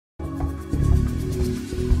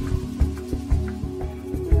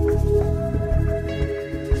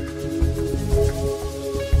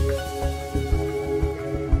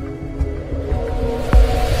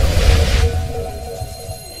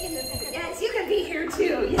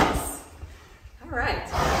2, yes. All right.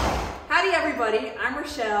 Howdy everybody, I'm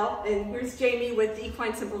Rachelle, and here's Jamie with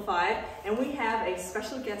Equine Simplified, and we have a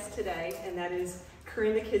special guest today, and that is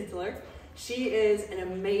Karinda Kinsler. She is an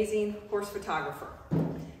amazing horse photographer.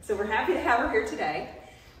 So we're happy to have her here today.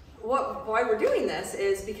 Why we're doing this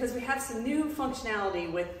is because we have some new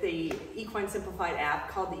functionality with the Equine Simplified app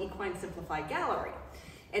called the Equine Simplified Gallery.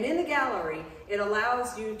 And in the gallery, it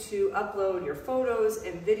allows you to upload your photos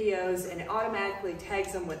and videos, and it automatically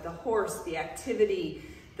tags them with the horse, the activity,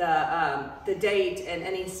 the date, and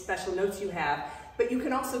any special notes you have. But you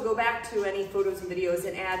can also go back to any photos and videos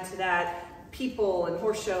and add to that people and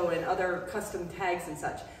horse show and other custom tags and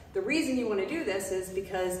such. The reason you want to do this is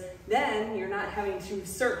because then you're not having to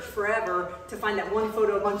search forever to find that one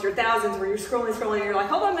photo amongst your thousands where you're scrolling, and you're like,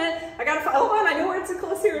 hold on a minute, hold on, I know where it's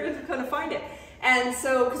close here to kind of find it. And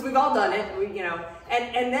so, because we've all done it,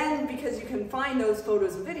 and then because you can find those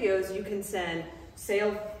photos and videos, you can send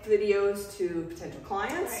sale videos to potential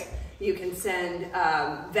clients. Right. You can send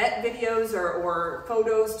vet videos or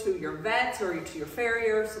photos to your vet or to your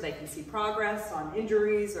farrier so they can see progress on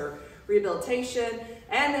injuries or rehabilitation,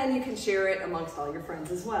 and then you can share it amongst all your friends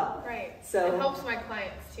as well. Right. So it helps my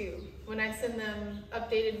clients too when I send them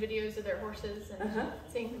updated videos of their horses and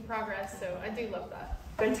seeing the progress. So I do love that.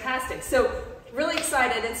 Fantastic. So really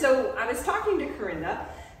excited. And so I was talking to Karinda,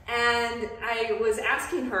 and I was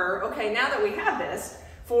asking her, okay, now that we have this,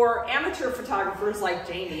 for amateur photographers like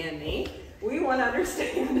Jamie and me, we want to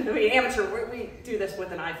understand, we do this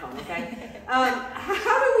with an iPhone, okay?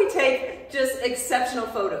 How do we take just exceptional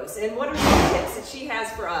photos? And what are some tips that she has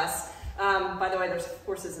for us? By the way, there's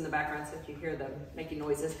horses in the background, so if you hear them making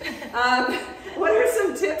noises. What are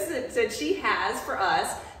some tips that she has for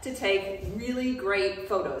us to take really great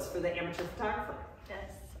photos for the amateur photographer? Yes,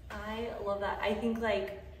 I love that. I think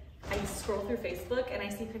like I scroll through Facebook and I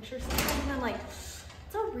see pictures sometimes and I'm like,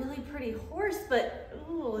 it's a really pretty horse, but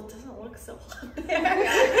ooh, it doesn't look so hot there.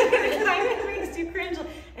 It kind of makes you cringe.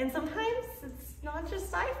 And sometimes it's not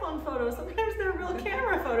just iPhone photos. Sometimes they're real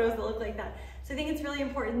camera photos that look like that. So I think it's really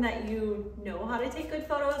important that you know how to take good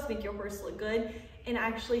photos, make your horse look good, and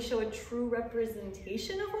actually show a true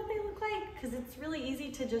representation of what they look like, because it's really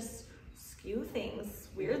easy to just skew things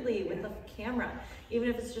weirdly with a camera, even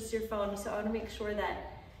if it's just your phone. So I want to make sure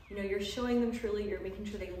that you're showing them truly, you're making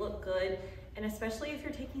sure they look good. And especially if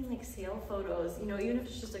you're taking like sale photos, even if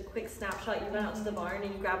it's just a quick snapshot, you went out to the barn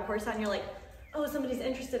and you grab a horse out and you're like, oh, somebody's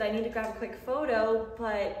interested, I need to grab a quick photo,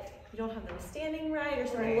 but you don't have them standing right or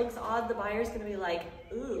something looks odd, the buyer's gonna be like,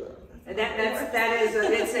 ooh. And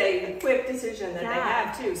it's a quick decision that they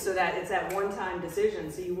have too, so that it's that one-time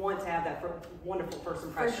decision. So you want to have that wonderful first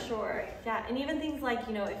impression. For sure, yeah. And even things like,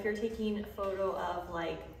 if you're taking a photo of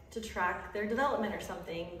like, to track their development or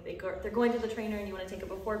something, they're going to the trainer and you want to take a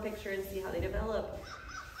before picture and see how they develop.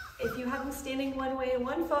 If you have them standing one way in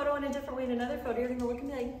one photo and a different way in another photo, you're going to look and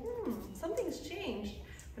be like, something's changed.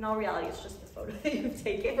 But in all reality, it's just the photo that you've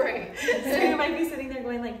taken. Right. So you might be sitting there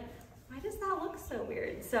going like, why does that look so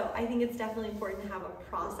weird? So I think it's definitely important to have a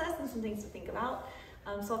process and some things to think about.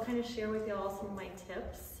 So I'll kind of share with y'all some of my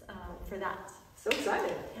tips for that. So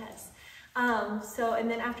excited. Yes. And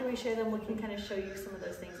then after we share them, we can kind of show you some of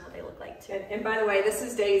those things and what they look like too. And by the way, this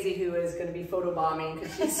is Daisy, who is going to be photo bombing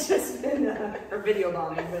because she's just been, or video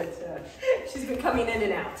bombing, but she's been coming in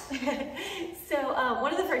and out. So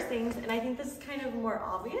one of the first things, and I think this is kind of more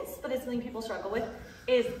obvious, but it's something people struggle with,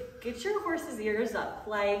 is get your horse's ears up.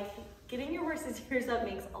 Like, getting your horse's ears up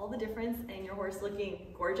makes all the difference in your horse looking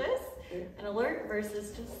gorgeous and alert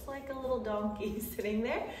versus just like a little donkey sitting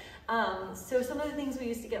there. So some of the things we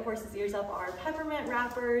use to get horses' ears up are peppermint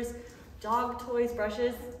wrappers, dog toys,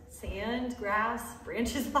 brushes, sand, grass,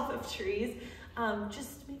 branches off of trees.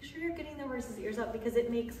 Just make sure you're getting the horse's ears up because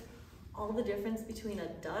it makes all the difference between a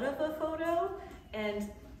dud of a photo and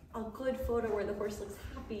a good photo where the horse looks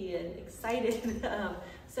happy and excited.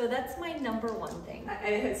 So that's my #1 thing. I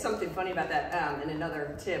had something funny about that in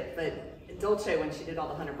another tip, but Dolce, when she did all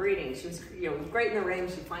the hunter breeding, she was great in the ring,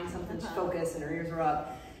 she'd find something to focus and her ears were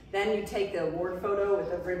up. Then you take the award photo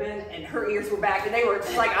with the ribbon and her ears were back and they were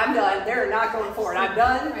just like, I'm done, they're not going forward, I'm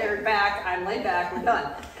done, they're back, I'm laid back, we're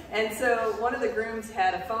done. And so one of the grooms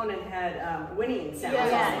had a phone and had winning sounds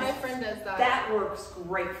on it. My friend does that. That works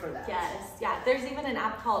great for that. Yes, yeah. There's even an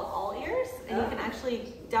app called All Ears, and you can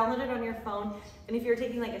actually download it on your phone. And if you're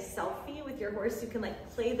taking like a selfie with your horse, you can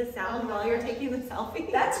like play the sound while you're taking the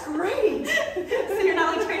selfie. That's great. So you're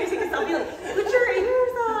not like trying to take a selfie, like put your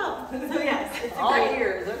ears up. So yes, it's a All great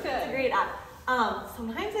ears, okay. It's a great app.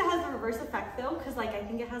 Sometimes it has the reverse effect though, because like I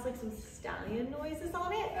think it has like some stallion noises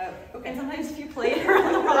on it. Okay. And sometimes if you play it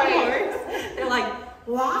around the wrong horse, they're like,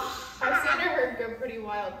 wow. I've seen her go pretty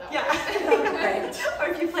wild though. Yeah. Right. Or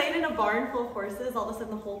if you play it in a barn full of horses, all of a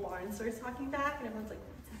sudden the whole barn starts talking back and everyone's like,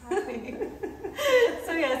 what's happening?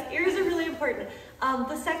 So yes, ears are really important.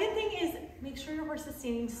 The second thing is make sure your horse is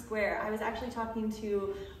standing square. I was actually talking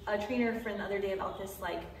to a trainer friend the other day about this.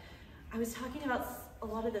 Like, I was talking about a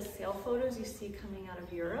lot of the sale photos you see coming out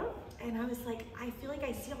of Europe, and I was like, I feel like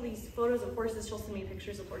I see all these photos of horses. She'll send me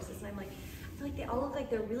pictures of horses, and I'm like, I feel like they all look like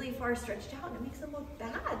they're really far stretched out, and it makes them look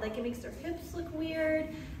bad. Like, it makes their hips look weird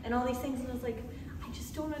and all these things. And I was like, I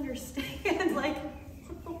just don't understand. Like,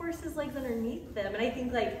 put the horse's legs underneath them. And I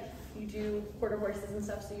think like you do quarter horses and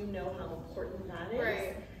stuff, so you know how important that is.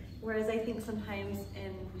 Right. Whereas I think sometimes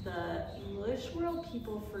in the English world,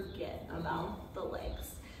 people forget about the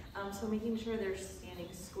legs. So making sure they're standing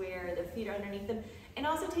square, their feet are underneath them, and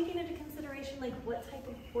also taking into consideration like what type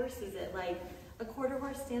of horse is it. Like a quarter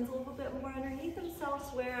horse stands a little bit more underneath themselves,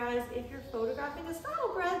 whereas if you're photographing a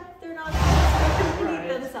saddlebred, they're not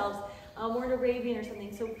underneath themselves, or an Arabian or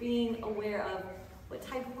something. So being aware of what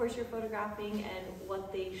type of horse you're photographing and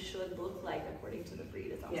what they should look like according to the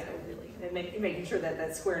breed is also really important. And making sure that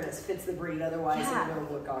that squareness fits the breed, otherwise it's going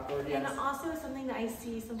to look awkward. And also something that I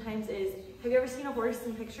see sometimes is, have you ever seen a horse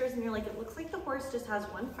in pictures and you're like, it looks like the horse just has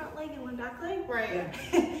one front leg and one back leg? Right.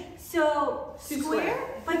 Yeah. So square,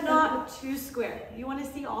 but not too square. You want to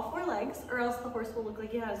see all four legs, or else the horse will look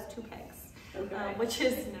like it has two pegs, which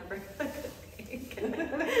is never a good thing.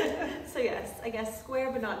 So yes, I guess square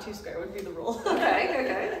but not too square would be the rule.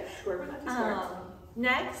 Okay. Square but not too square.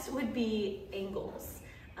 Next would be angles.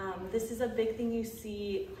 This is a big thing you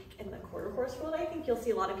see like in the quarter horse world. I think you'll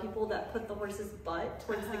see a lot of people that put the horse's butt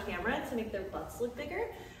towards the camera to make their butts look bigger.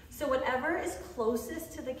 So whatever is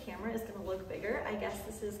closest to the camera is going to look bigger. I guess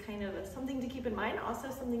this is kind of something to keep in mind. Also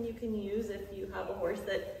something you can use if you have a horse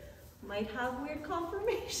that might have weird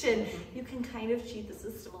conformation. You can kind of cheat the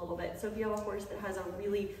system a little bit. So if you have a horse that has a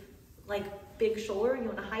really like big shoulder and you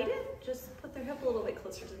want to hide it, just put their hip a little bit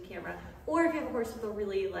closer to the camera. Or if you have a horse with a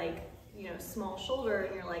really like, you know, small shoulder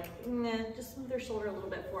and you're like, nah, just move their shoulder a little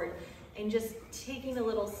bit forward. And just taking a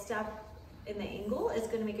little step in the angle is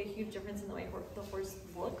going to make a huge difference in the way the horse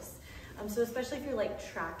looks. So especially if you're like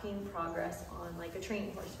tracking progress on like a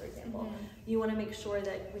training horse, for example, you want to make sure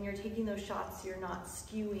that when you're taking those shots, you're not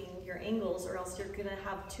skewing your angles, or else you're going to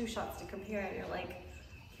have two shots to compare and you're like,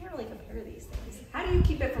 you can't really compare these things. How do you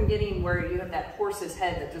keep it from getting where you have that horse's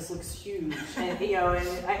head that just looks huge? And, you know, and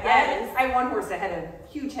I have one horse that had a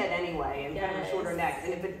huge head anyway and kind of a shorter neck,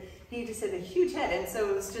 and he just had a huge head, and so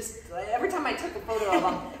it was just, every time I took a photo of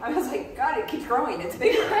him, I was like, God, it keeps growing, it's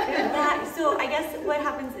bigger. So I guess what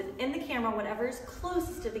happens is in the camera, whatever is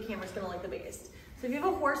closest to the camera is going to look the biggest. So if you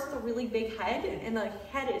have a horse with a really big head, and the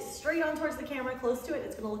head is straight on towards the camera, close to it,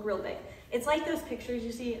 it's going to look real big. It's like those pictures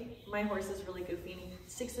you see, my horse is really goofy, and he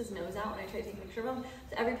sticks his nose out when I try to take a picture of him.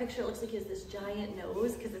 So every picture it looks like he has this giant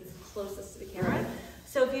nose, because it's closest to the camera.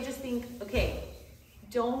 So if you just think, okay,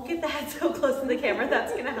 don't get the head so close to the camera,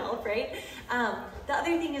 that's gonna help, right? The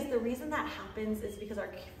other thing is the reason that happens is because our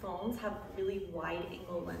phones have really wide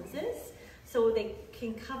angle lenses, so they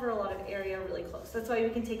can cover a lot of area really close. That's why we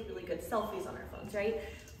can take really good selfies on our phones, right?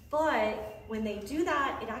 But when they do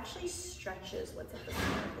that, it actually stretches what's at the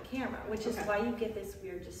center of the camera, which is why you get this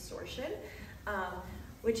weird distortion.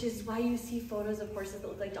 Which is why you see photos of horses that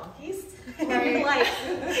look like donkeys. Right.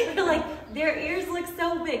 you're like, their ears look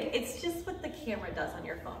so big. It's just what the camera does on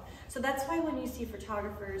your phone. So that's why when you see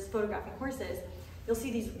photographers photographing horses, you'll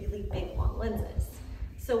see these really big long lenses.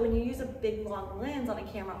 So when you use a big long lens on a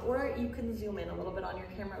camera, or you can zoom in a little bit on your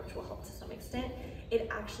camera, which will help to some extent, it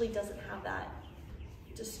actually doesn't have that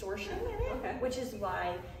distortion in it, which is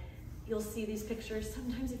why you'll see these pictures.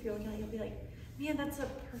 Sometimes if you're looking at it, you'll be like, man, that's a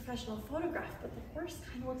professional photograph, but the horse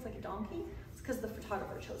kind of looks like a donkey. It's because the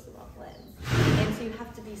photographer chose the wrong lens. And so you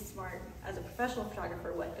have to be smart as a professional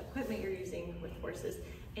photographer what equipment you're using with horses.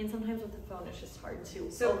 And sometimes with the phone, it's just hard to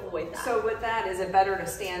avoid that. So with that, is it better to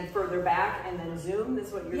stand further back and then zoom?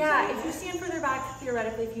 That's what you're saying? Yeah, if you stand further back,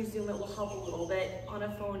 theoretically, if you zoom, it will help a little bit. On a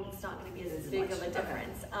phone, it's not going to be as big of a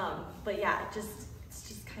difference. But yeah, it's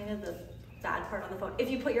just kind of the bad part on the phone. If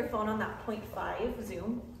you put your phone on that 0.5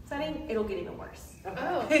 zoom setting, it'll get even worse.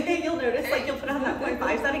 Oh. You'll notice, like you'll put on that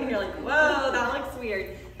 0.5 setting and you're like, whoa, that looks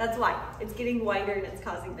weird. That's why. It's getting wider and it's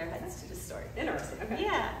causing their heads to distort. Interesting, okay.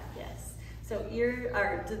 Yeah, yes. So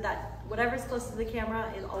whatever's close to the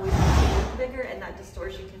camera is always bigger, and that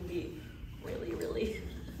distortion can be really, really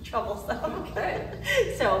troublesome. Okay.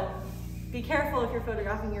 So be careful if you're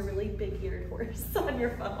photographing your really big-eared horse on your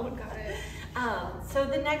phone. Got it. So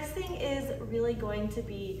the next thing is really going to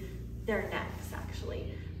be their necks,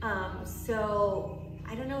 actually. So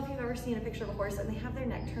I don't know if you've ever seen a picture of a horse and they have their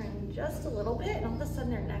neck turned just a little bit and all of a sudden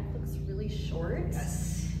their neck looks really short.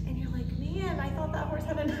 Yes. And you're like, man, I thought that horse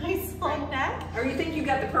had a nice long neck. Or you think you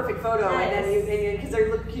got the perfect photo, and then because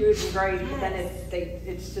they look cute and great, but then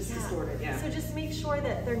it's just distorted. Yeah. So just make sure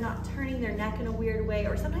that they're not turning their neck in a weird way,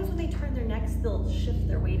 or sometimes when they turn their necks, they'll shift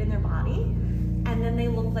their weight in their body, and then they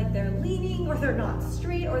look like they're leaning, or they're not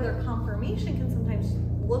straight, or their conformation can sometimes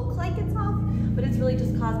look like it's off, but it's really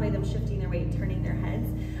just caused by them shifting their weight, turning their heads.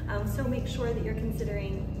 So make sure that you're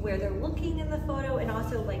considering where they're looking in the photo, and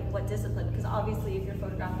also like what discipline, because obviously if you're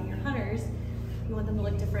photographing your hunters, you want them to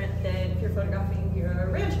look different than if you're photographing your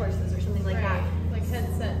ranch horses or something like that. Like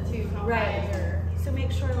headset too, how high or... So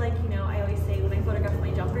make sure, like, you know, I always say when I photograph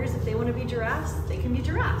my jumpers, if they want to be giraffes, they can be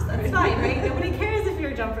giraffes. That's fine, right? Nobody cares if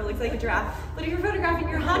your jumper looks like a giraffe. But if you're photographing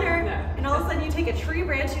your hunter, and all of a sudden you take a tree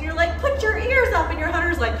branch and you're like, put your ears up, and your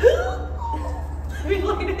hunter's like,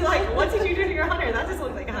 like, what did you do to your hunter? That just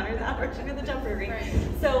looks like a hunter. That horse should be the jumper ring. Right.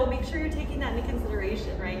 So make sure you're taking that into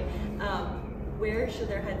consideration, right? Where should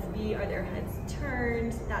their heads be? Are their heads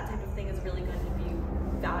turned? That type of thing is really going to be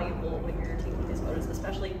valuable when you're taking these photos,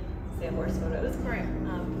 especially say horse photos. Right.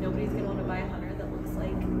 Nobody's going to want to buy a hunter that looks like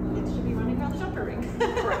it should be running around the jumper ring.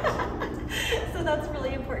 So that's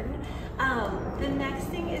really important. The next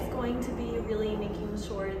thing is going to be really making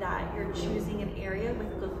sure that you're choosing an area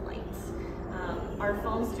with good lights. Our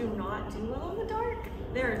phones do not do well in the dark.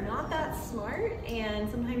 They're not that smart, and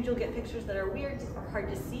sometimes you'll get pictures that are weird or hard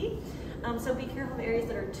to see. So be careful of areas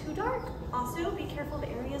that are too dark. Also, be careful of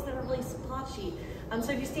areas that are really splotchy.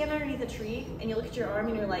 So if you stand underneath a tree and you look at your arm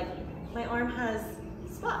and you're like, my arm has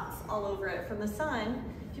spots all over it from the sun.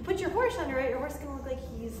 If you put your horse under it, your horse is gonna look like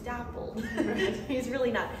he's dappled. He's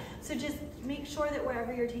really not. So just make sure that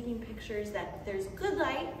wherever you're taking pictures that there's good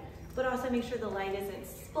light, but also make sure the light isn't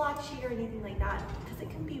splotchy or anything like that, because it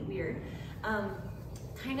can be weird.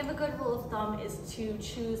 Kind of a good rule of thumb is to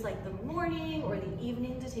choose like the morning or the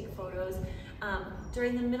evening to take photos.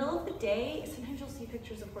 During the middle of the day, sometimes you'll see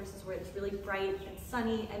pictures of horses where it's really bright and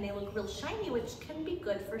sunny and they look real shiny, which can be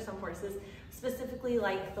good for some horses, specifically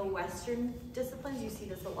like the Western disciplines. You see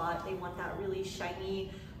this a lot. They want that really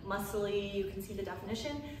shiny, muscly, you can see the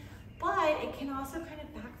definition, but it can also kind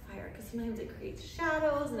of backfire because sometimes it creates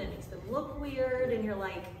shadows and it makes them look weird and you're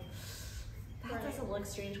like, that doesn't look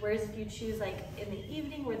strange. Whereas if you choose like in the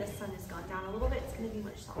evening where the sun has gone down a little bit, it's going to be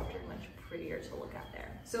much softer and much prettier to look at there.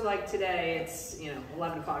 So like today, it's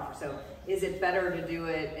 11 o'clock or so. Is it better to do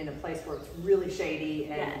it in a place where it's really shady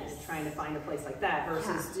and trying to find a place like that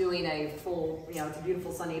versus doing a full, it's a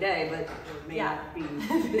beautiful sunny day, but it may not be.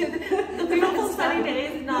 The beautiful sunny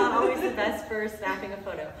day is not always the best for snapping a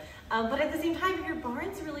photo. But at the same time, if your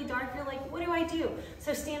barn's really dark, you're like, what do I do?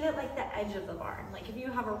 So stand at like the edge of the barn. Like if you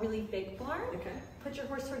have a really big barn, put your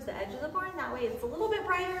horse towards the edge of the barn. That way it's a little bit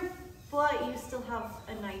brighter, but you still have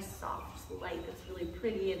a nice soft light that's really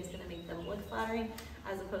pretty and it's gonna make them look flattering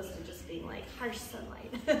as opposed to just being like harsh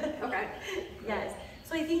sunlight. Yes.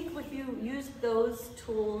 So I think if you use those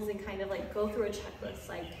tools and kind of like go through a checklist,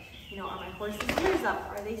 like, are my horses' ears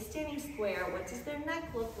up? Are they standing square? What does their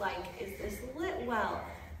neck look like? Is this lit well?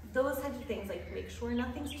 Those types of things, like make sure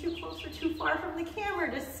nothing's too close or too far from the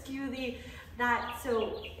camera to skew that.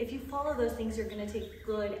 So if you follow those things, you're gonna take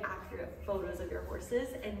good, accurate photos of your horses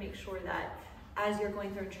and make sure that as you're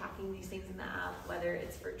going through and tracking these things in the app, whether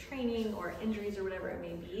it's for training or injuries or whatever it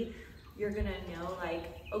may be, you're gonna know like,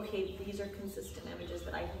 okay, these are consistent images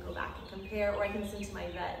that I can go back and compare, or I can send to my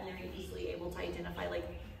vet and they're easily able to identify like,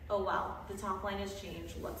 oh wow, the top line has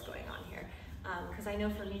changed, what's going on here? Because I know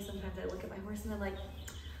for me, sometimes I look at my horse and I'm like,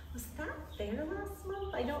 was that there last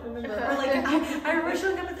month? I don't remember. Or like, I remember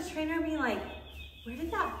showing up at the trainer and being like, where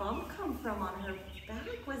did that bump come from on her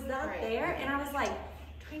back? Was that there? And I was like,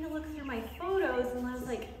 trying to look through my photos and I was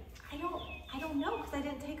like, I don't know, because I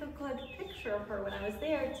didn't take a good picture of her when I was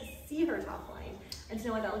there to see her top line and to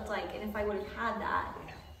know what that looked like. And if I would have had that,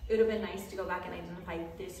 it would have been nice to go back and identify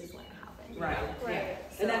this is when it happened. Right. Yeah.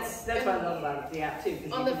 So, and that's what I love about the app too.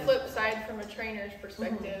 On the flip side, from a trainer's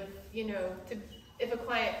perspective, if a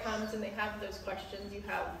client comes and they have those questions, you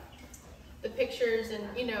have the pictures and,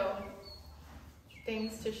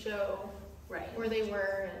 things to show where they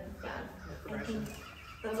were. And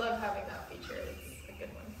I love having that feature. It's a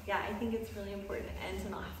good one. Yeah, I think it's really important and to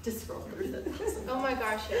not have to scroll through the thousands. Oh my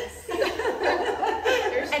gosh, yes.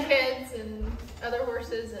 There's kids and other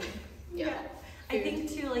horses and I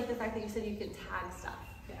think too, like the fact that you said you can tag stuff.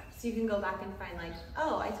 So you can go back and find like,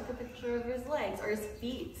 oh, I took a picture of his legs or his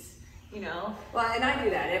feet. you know? Well, and I do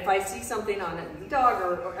that. If I see something on the dog,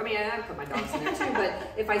 or I mean, I put my dogs in there too,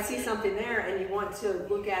 but if I see something there and you want to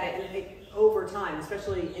look at it and over time,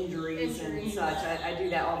 especially injuries and such, I do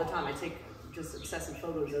that all the time. I take just obsessive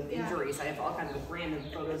photos of injuries. I have all kinds of random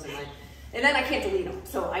photos in my, and then I can't delete them.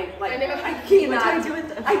 So I cannot. What do I do with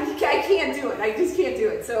them? I can't do it. I just can't do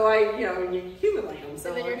it. So you accumulate them. So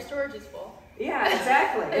and then your storage is full. Yeah,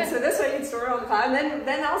 exactly. And so this way you can store it all the time. And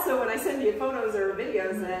then also when I send you photos or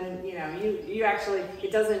videos, then you actually,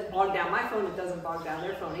 it doesn't bog down my phone. It doesn't bog down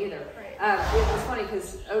their phone either. Right. It was funny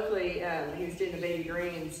because Oakley, he was doing the baby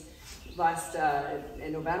greens last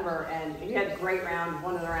in November, and he had a great round,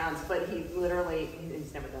 one of the rounds, but he literally,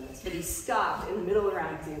 he's never done this, but he stopped in the middle of the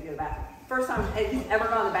round because he had to go to the bathroom. First time he's ever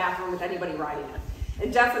gone to the bathroom with anybody riding him.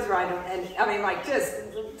 And Jeff was riding him, and I mean, like, just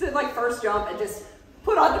did like first jump and just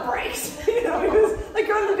put on the brakes. He was like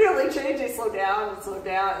going to the deal, they changed, they slowed down,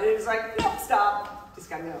 and it was like, nope, stop, just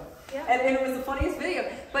gotta go. Yeah. And it was the funniest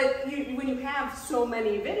video. But when you have so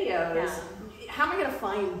many videos, how am I gonna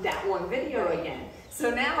find that one video again? So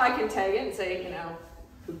now I can tag it and say,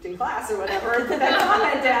 pooped in class or whatever, and put that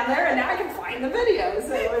comment down there, and now I can find the video.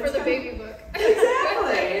 So for the baby book.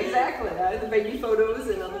 Exactly. I have the baby photos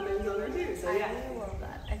and other things on there too. So yeah. I love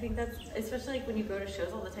that. I think that's, especially like when you go to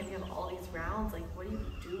shows all the time, you have all these rounds, like what do you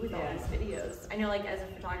do with all these videos? I know like as a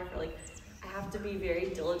photographer, like I have to be very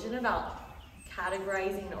diligent about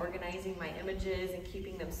categorizing and organizing my images and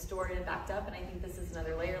keeping them stored and backed up, and I think this is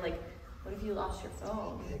another layer, like what if you lost your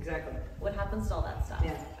phone? Exactly. What happens to all that stuff?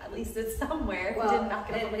 Yeah. At least it's somewhere. Well, You didn't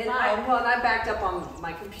back it up on the and cloud. I backed up on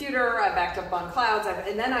my computer, I backed up on clouds,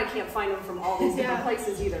 and then I can't find them from all these different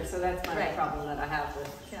places either, so that's my problem that I have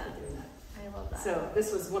with doing that. I love that. So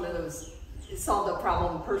this was one of those, it solved a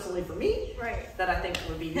problem personally for me, that I think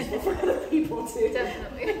would be useful for other people too.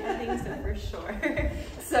 Definitely. I think so for sure.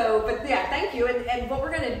 So, but yeah, thank you. And what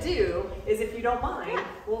we're going to do is, if you don't mind,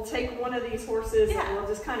 we'll take one of these horses and we'll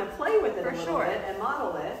just kind of play with it a little bit and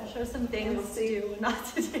model it. I'll show some things to do, not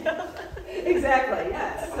to do. Exactly,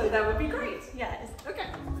 yes. So that would be great. Yes. Okay.